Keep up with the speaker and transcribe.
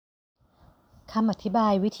คำอธิบา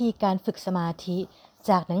ยวิธีการฝึกสมาธิ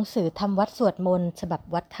จากหนังสือทำวัดสวดมนต์ฉบับ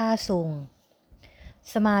วัดท่าซุง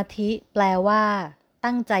สมาธิแปลว่า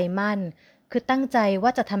ตั้งใจมั่นคือตั้งใจว่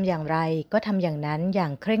าจะทำอย่างไรก็ทำอย่างนั้นอย่า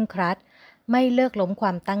งเคร่งครัดไม่เลิกล้มคว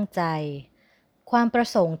ามตั้งใจความประ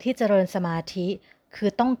สงค์ที่เจริญสมาธิคือ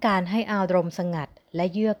ต้องการให้อารมณ์สงัดและ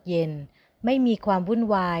เยือกเย็นไม่มีความวุ่น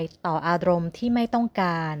วายต่ออารมณ์ที่ไม่ต้องก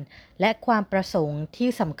ารและความประสงค์ที่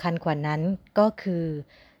สำคัญกว่านั้นก็คือ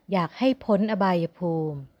อยากให้พ้นอบายภู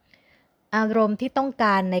มิอารมณ์ที่ต้องก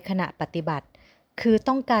ารในขณะปฏิบัติคือ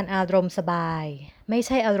ต้องการอารมณ์สบายไม่ใ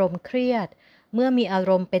ช่อารมณ์เครียดเมื่อมีอา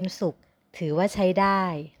รมณ์เป็นสุขถือว่าใช้ได้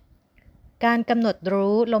การกำหนด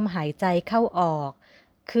รู้ลมหายใจเข้าออก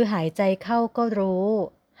คือหายใจเข้าก็รู้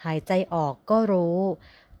หายใจออกก็รู้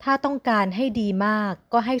ถ้าต้องการให้ดีมาก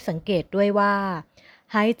ก็ให้สังเกตด้วยว่า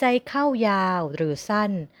หายใจเข้ายาวหรือสั้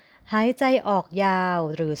นหายใจออกยาว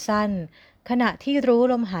หรือสั้นขณะที่รู้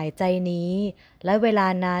ลมหายใจนี้และเวลา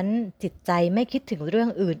นั้นจิตใจไม่คิดถึงเรื่อง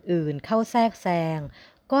อื่นๆเข้าแทรกแซง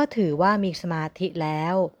ก็ถือว่ามีสมาธิแล้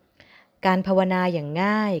วการภาวนาอย่าง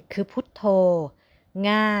ง่ายคือพุทโธ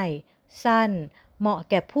ง่ายสั้นเหมาะ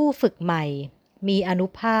แก่ผู้ฝึกใหม่มีอานุ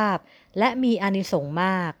ภาพและมีอานิสงส์ม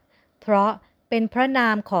ากเพราะเป็นพระนา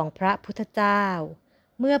มของพระพุทธเจ้า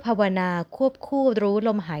เมื่อภาวนาควบคู่รู้ล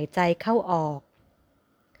มหายใจเข้าออก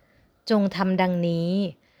จงทำดังนี้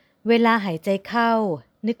เวลาหายใจเข้า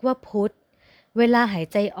นึกว่าพุทเวลาหาย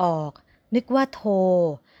ใจออกนึกว่าโธ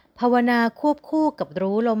ภาวนาควบคู่กับ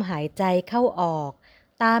รู้ลมหายใจเข้าออก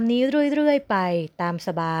ตามนี้เรื่อยๆไปตามส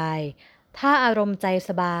บายถ้าอารมณ์ใจ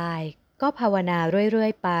สบายก็ภาวนาเรื่อ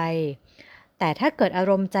ยๆไปแต่ถ้าเกิดอา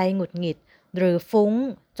รมณ์ใจหงุดหงิดหรือฟุ้ง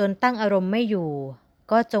จนตั้งอารมณ์ไม่อยู่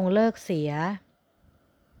ก็จงเลิกเสีย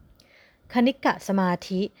คณิกะสมา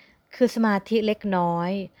ธิคือสมาธิเล็กน้อ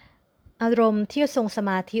ยอารมณ์ที่ทรงส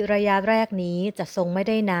มาธิระยะแรกนี้จะทรงไม่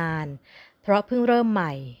ได้นานเพราะเพิ่งเริ่มให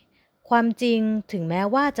ม่ความจริงถึงแม้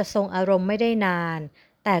ว่าจะทรงอารมณ์ไม่ได้นาน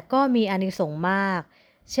แต่ก็มีอานิสงส์มาก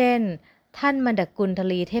เช่นท่านมันดกุลท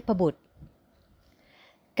ลีเทพบุตร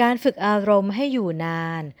การฝึกอารมณ์ให้อยู่นา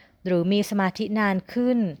นหรือมีสมาธินาน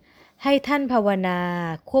ขึ้นให้ท่านภาวนา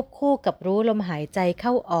ควบคู่กับรู้ลมหายใจเข้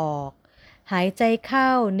าออกหายใจเข้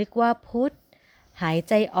านึกว่าพุทหาย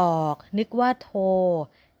ใจออกนึกว่าโธ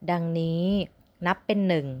ดังนี้นับเป็น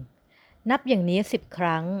หนึ่งนับอย่างนี้10 ค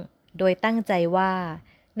รั้งโดยตั้งใจว่า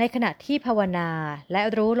ในขณะที่ภาวนาและ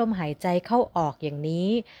รู้ลมหายใจเข้าออกอย่างนี้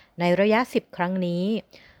ในระยะ10 ครั้งนี้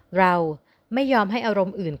เราไม่ยอมให้อารม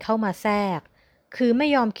ณ์อื่นเข้ามาแทรกคือไม่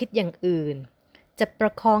ยอมคิดอย่างอื่นจะปร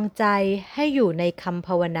ะคองใจให้อยู่ในคำภ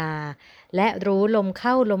าวนาและรู้ลมเ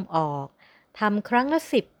ข้าลมออกทำครั้งละ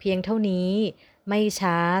10เพียงเท่านี้ไม่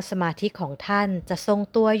ช้าสมาธิของท่านจะทรง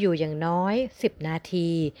ตัวอยู่อย่างน้อย10 นาที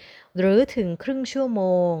หรือถึงครึ่งชั่วโม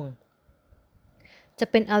งจะ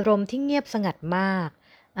เป็นอารมณ์ที่เงียบสงัดมาก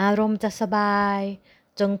อารมณ์จะสบาย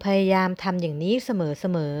จงพยายามทำอย่างนี้เส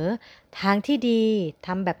มอๆทางที่ดีท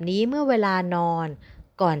ำแบบนี้เมื่อเวลานอน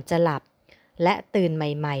ก่อนจะหลับและตื่นใ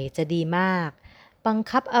หม่ๆจะดีมากบัง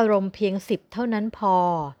คับอารมณ์เพียง10เท่านั้นพอ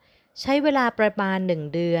ใช้เวลาประมาณ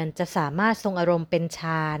1 เดือนจะสามารถทรงอารมณ์เป็นฌ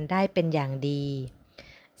านได้เป็นอย่างดี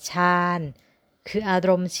ฌานคืออาร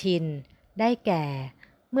มณ์ชินได้แก่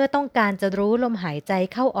เมื่อต้องการจะรู้ลมหายใจ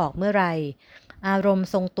เข้าออกเมื่อไรอารมณ์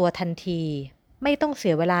ทรงตัวทันทีไม่ต้องเสี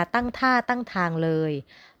ยเวลาตั้งท่าตั้งทางเลย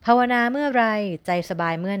ภาวนาเมื่อไรใจสบา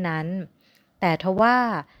ยเมื่อนั้นแต่ทว่า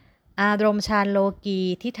อารมณ์ฌานโลกี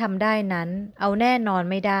ที่ทำได้นั้นเอาแน่นอน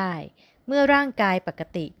ไม่ได้เมื่อร่างกายปก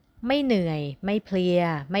ติไม่เหนื่อยไม่เพลีย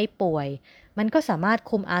ไม่ป่วยมันก็สามารถ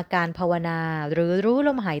คุมอาการภาวนาหรือรู้ล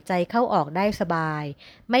มหายใจเข้าออกได้สบาย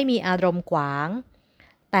ไม่มีอารมณ์ขวาง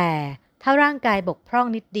แต่ถ้าร่างกายบกพร่อง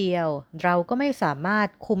นิดเดียวเราก็ไม่สามารถ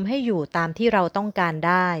คุมให้อยู่ตามที่เราต้องการไ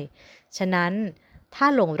ด้ฉะนั้นถ้า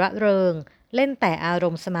หลงระเริงเล่นแต่อาร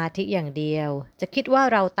มณ์สมาธิอย่างเดียวจะคิดว่า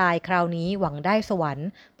เราตายคราวนี้หวังได้สวรรค์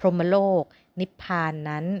พรหมโลกนิพพาน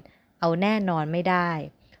นั้นเอาแน่นอนไม่ได้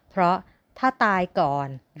เพราะถ้าตายก่อน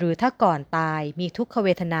หรือถ้าก่อนตายมีทุกขเว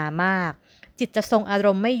ทนามากจิตจะทรงอาร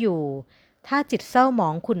มณ์ไม่อยู่ถ้าจิตเศร้าหมอ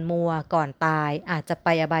งขุ่นมัวก่อนตายอาจจะไป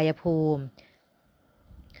อบายภูมิ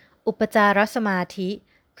อุปจารสมาธิ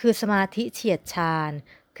คือสมาธิเฉียดฌาน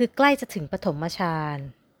คือใกล้จะถึงปฐมฌาน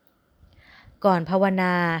ก่อนภาวน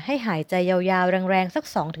าให้หายใจยาวๆแรงๆสัก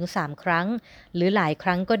2-3 ครั้งหรือหลายค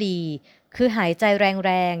รั้งก็ดีคือหายใจแ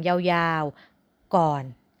รงๆยาวๆก่อน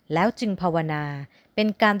แล้วจึงภาวนาเป็น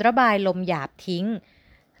การระบายลมหยาบทิ้ง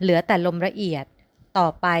เหลือแต่ลมละเอียดต่อ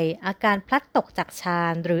ไปอาการพลัดตกจากฌา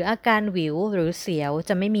นหรืออาการหวิวหรือเสียวจ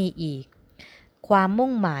ะไม่มีอีกความมุ่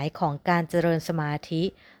งหมายของการเจริญสมาธิ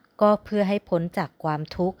ก็เพื่อให้พ้นจากความ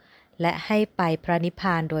ทุกข์และให้ไปพระนิพพ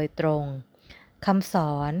านโดยตรง คำส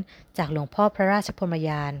อนจากหลวงพ่อพระราชพรหมย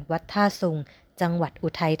านวัดท่าสุงจังหวัดอุ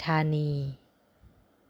ทัยธานี